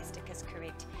sure the elastic is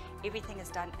correct, everything is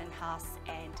done in-house.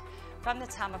 And from the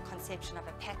time of conception of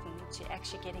a pattern to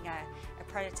actually getting a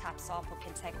prototype sample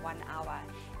can take 1 hour,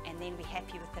 and then we're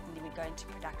happy with it and then we go into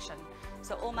production.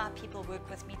 So all my people work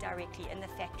with me directly in the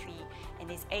factory, and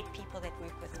there's 8 people that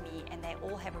work with me, and they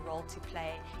all have a role to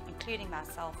play, including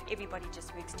myself. Everybody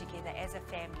just works together as a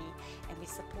family, and we're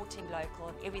supporting local,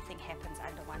 and everything happens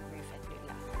under one roof at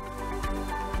Lula.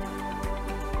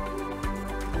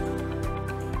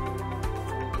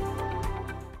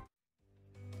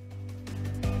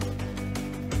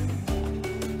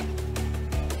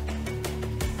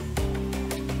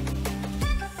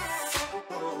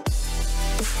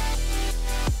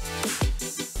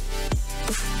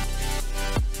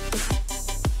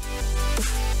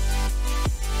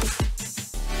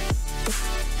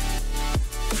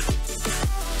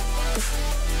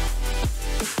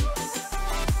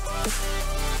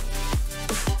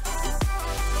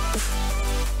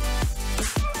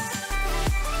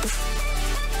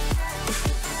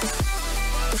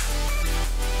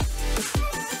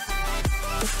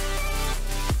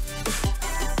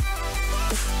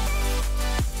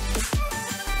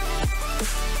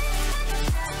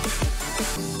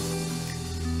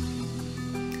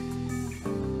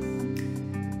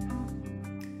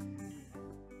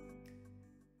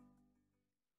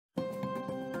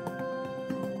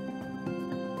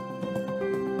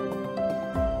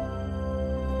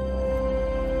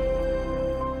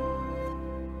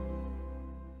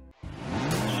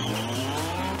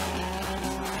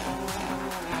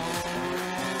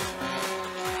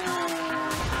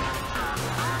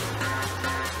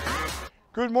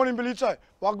 Good morning, Ballito.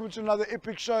 Welcome to another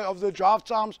epic show of the Drive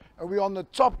Times, and we're on the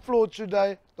top floor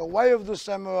today, the way of the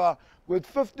samurai,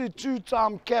 with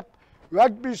 52-time cap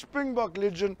rugby Springbok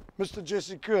legend, Mr.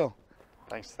 Jesse Kriel.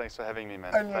 Thanks for having me,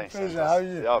 man. And Thanks, pleasure. Santos. How are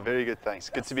you? Yeah, very good, thanks.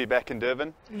 Good to be back in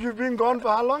Durban. You've been gone for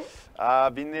how long?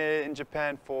 I've been there in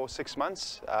Japan for 6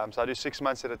 months. So I do 6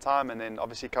 months at a time, and then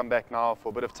obviously come back now for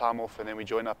a bit of time off, and then we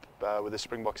join up with the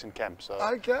Springboks in camp. So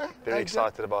very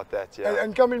excited about that. Yeah.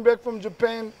 And coming back from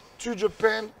Japan to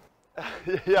Japan.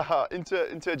 Yeah,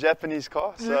 into a Japanese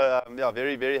car. So yeah,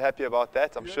 very happy about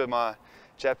that. I'm sure my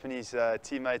Japanese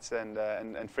teammates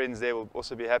and friends there will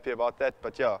also be happy about that.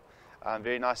 But yeah.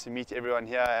 Very nice to meet everyone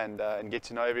here and get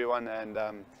to know everyone,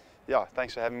 and yeah,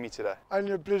 thanks for having me today. And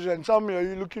your pleasure. And tell me, are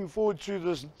you looking forward to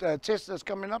this test that's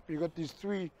coming up? You've got these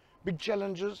 3 big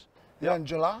challenges in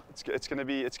July. It's going to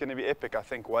be epic. I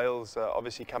think Wales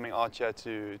obviously coming out here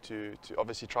to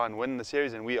obviously try and win the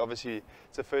series, and we obviously,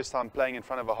 it's the first time playing in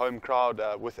front of a home crowd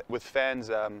with fans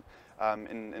in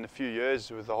a few years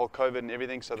with the whole COVID and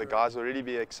everything. So the guys will really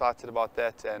be excited about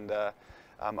that, and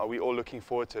are we all looking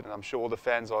forward to it, and I'm sure all the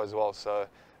fans are as well. So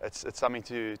it's something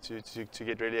to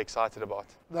get really excited about.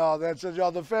 No, that's it. Yeah,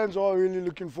 the fans are really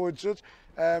looking forward to it.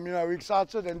 You know, we're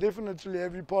excited and definitely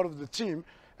every part of the team.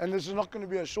 And this is not going to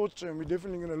be a short term. We're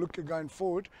definitely going to look at going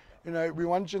forward. You know, we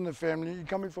want you in the family. You're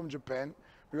coming from Japan.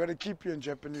 We got to keep you in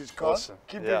Japanese cars. Awesome.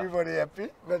 Keep everybody happy.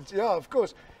 But yeah, of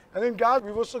course. And then guys,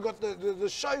 we've also got the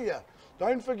show here.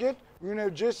 Don't forget, we're going to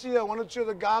have Jesse here, 1 or 2 of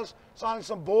the guys signing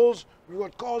some balls. We've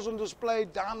got cars on display,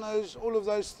 dynos, all of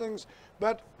those things.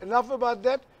 But enough about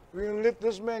that. We're going to let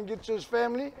this man get to his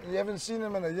family. You haven't seen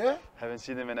him in a year. Haven't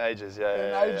seen him in ages,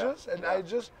 ages.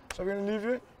 So we're going to leave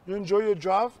you. You enjoy your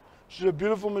drive. She's a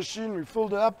beautiful machine. We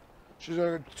filled it up. She's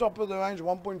a top of the range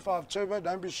 1.5 turbo.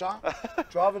 Don't be shy.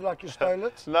 Drive it like you stole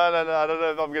it. No. I don't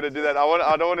know if I'm going to do that.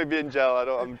 I don't want to be in jail.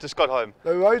 I'm just got home.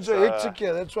 The roads are hectic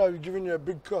here. That's why we're giving you a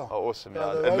big car. Oh, awesome.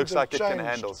 Yeah, it looks like it can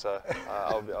handle. So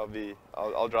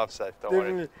I'll drive safe. Don't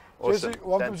worry. Awesome. Jesse,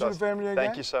 welcome to the family again.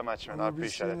 Thank you so much, man. I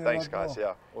appreciate it. Thanks, guys.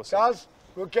 Yeah, awesome. Guys,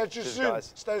 we'll catch you soon.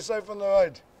 Guys. Stay safe on the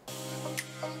road.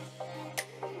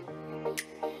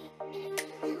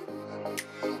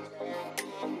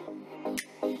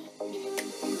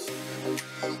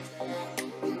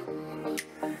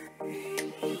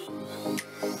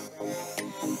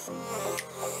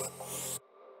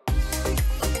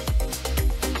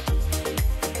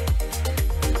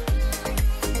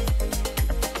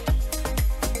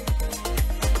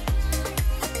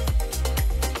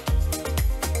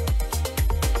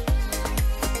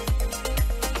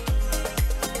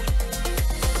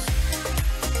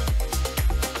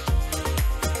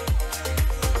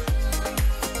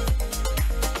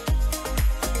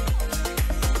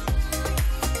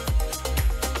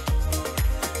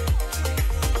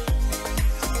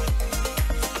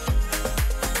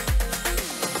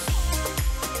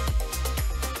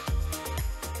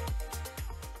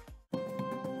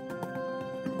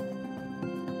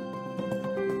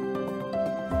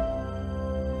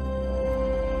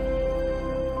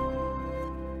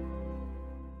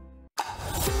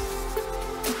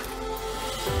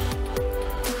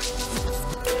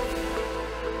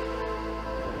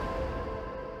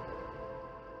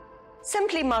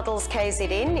 Simply Models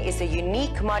KZN is a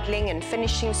unique modelling and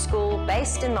finishing school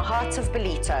based in the heart of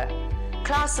Ballito.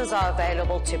 Classes are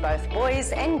available to both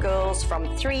boys and girls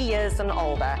from 3 years and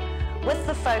older, with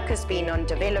the focus being on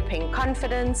developing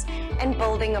confidence and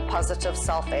building a positive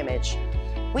self-image.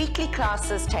 Weekly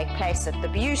classes take place at the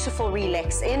beautiful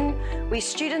Relax Inn, where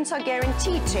students are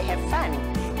guaranteed to have fun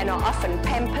and are often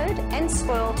pampered and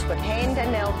spoilt with hand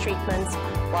and nail treatments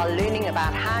while learning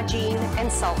about hygiene and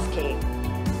self-care.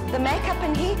 The makeup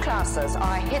and hair classes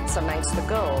are hits amongst the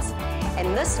girls,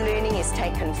 and this learning is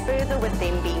taken further with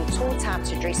them being taught how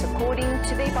to dress according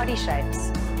to their body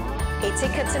shapes.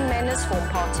 Etiquette and manners form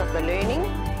part of the learning,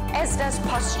 as does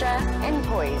posture and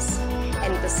poise.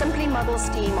 And the Simply Models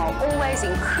team are always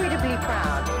incredibly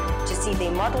proud to see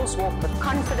their models walk with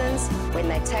confidence when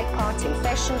they take part in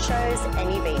fashion shows and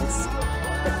events.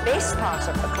 The best part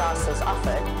of the classes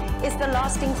offered is the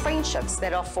lasting friendships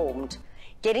that are formed.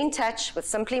 Get in touch with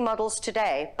Simply Models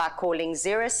today by calling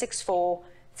 064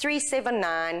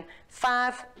 379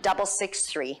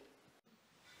 5663.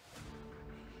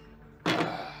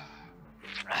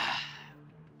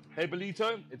 Hey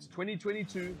Ballito, it's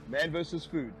 2022 Man vs.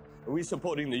 Food. We're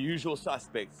supporting the usual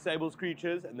suspects, Sable's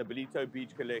Creatures and the Ballito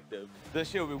Beach Collective.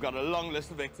 This year we've got a long list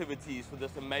of activities for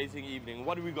this amazing evening.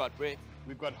 What do we got, Brett?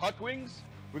 We've got hot wings,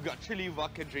 we've got chili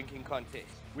vodka drinking contest,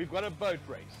 we've got a boat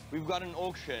race, we've got an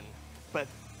auction, but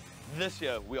this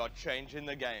year we are changing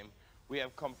the game. We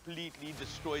have completely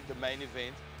destroyed the main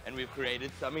event and we've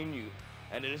created something new,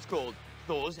 and it is called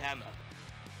Thor's Hammer.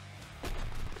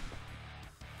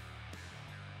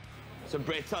 So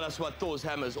Brett, tell us what Thor's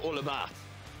Hammer is all about.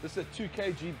 This is a 2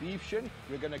 kg beef shin.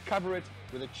 We're going to cover it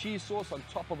with a cheese sauce on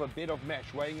top of a bed of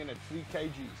mash, weighing in at 3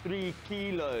 kgs. 3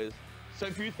 kilos. So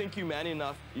if you think you're man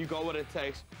enough, you got what it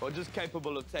takes, or just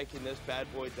capable of taking this bad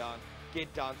boy down,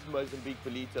 get down to Mozambique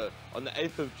Ballito on the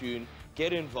 8th of June,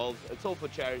 get involved, it's all for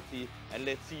charity, and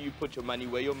let's see you put your money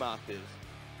where your mouth is.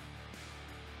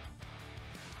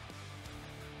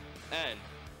 And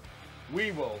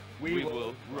we will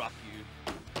rock you.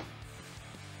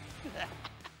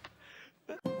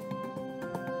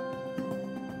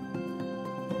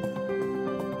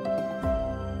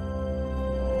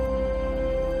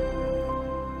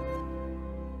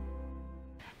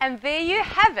 And there you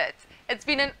have it. It's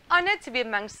been an honor to be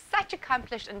amongst such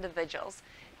accomplished individuals.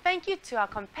 Thank you to our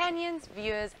companions,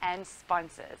 viewers and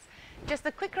sponsors. Just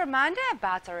a quick reminder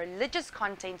about our religious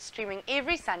content streaming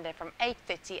every Sunday from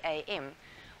 8:30 a.m.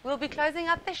 We'll be closing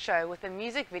up the show with a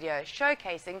music video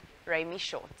showcasing Ramey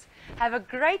Short. Have a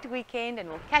great weekend and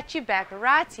we'll catch you back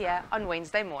right here on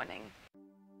Wednesday morning.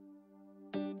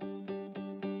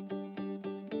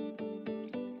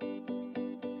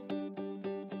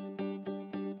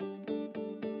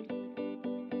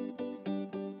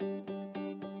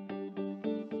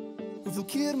 Hoeveel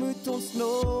keer moet ons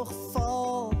nog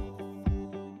val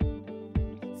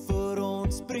voor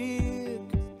ons breek?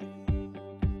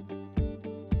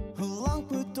 Hoe lang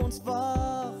moet ons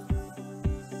wag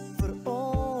vir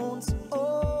ons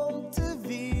om te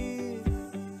weer?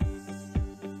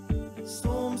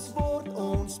 Soms word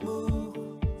ons moeg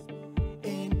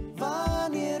en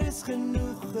wanneer is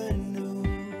genoeg genoeg?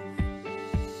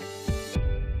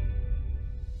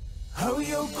 Hou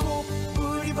jou kop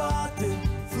oor die water,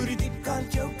 voor die diep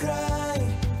kant jou kry.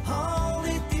 Haal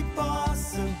net die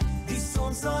pasem, die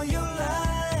son sal jou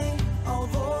lei. Al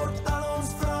word al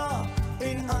ons vrae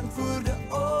en antwoorde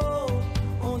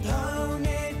onthou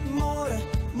net môre,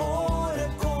 môre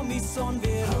kom die son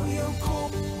weer. Hou jou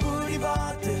kop oor die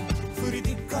water, voor die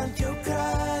diep kant jou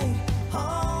kry.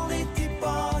 Haal net die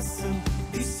pasem,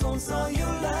 die son sal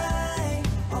jou lei.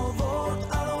 Al word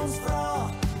al ons vrae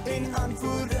en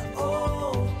antwoorde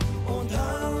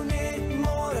onthou net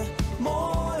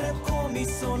môre kom die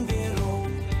son weer op.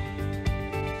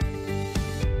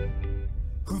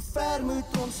 Hoe ver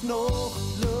moet ons nog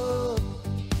loop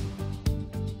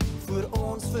voor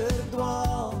ons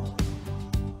verdwaal?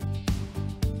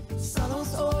 Sal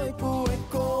ons ooit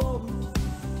kom?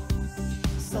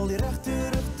 Sal die regte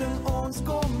rigting ons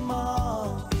kom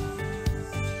maak?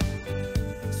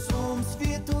 Soms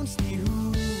weet ons nie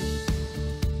hoe,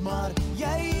 maar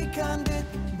jy kan dit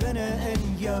binne in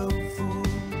jou voel.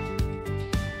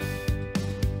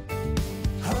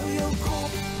 Hou jou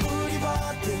kop oor die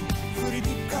water, voor die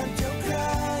diep kant jou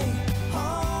kry.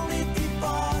 Haal net die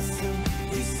pasem,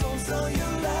 die son sal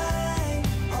jou lei.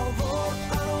 Al word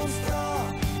al ons vrae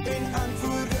en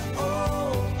antwoorde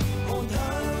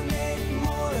onthou net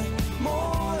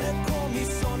môre kom die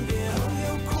son weer. Hou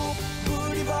jou kop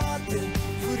oor die water,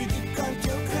 voor die diep kant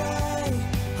jou kry.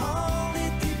 Haal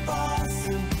net die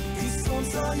pasem, die son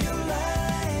sal jou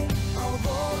lei. Al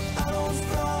word al ons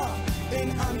vrae en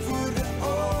antwoorde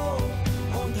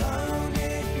onthou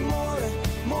net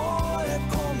môre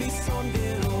kom die son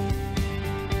weer op.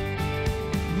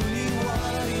 Moenie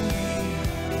worry nie,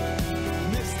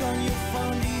 niks kan jou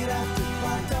van die regte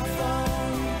pad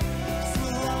afhou.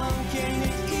 Solank jy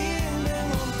net een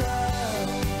ding onthou,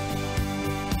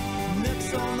 niks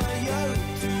sal na jou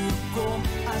toe kom,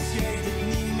 as jy dit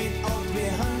nie met al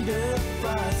twee hande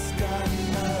vas kan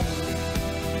hou.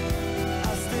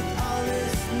 As dit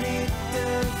alles net te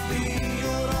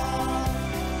veel raak,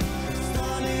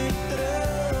 staan ek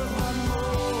terug van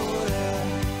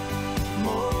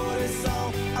môre sal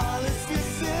alles weer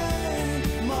sin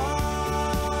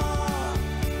maak.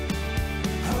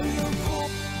 Hou jou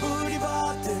kop oor die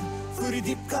water, voor die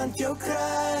diep kant jou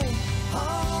kry.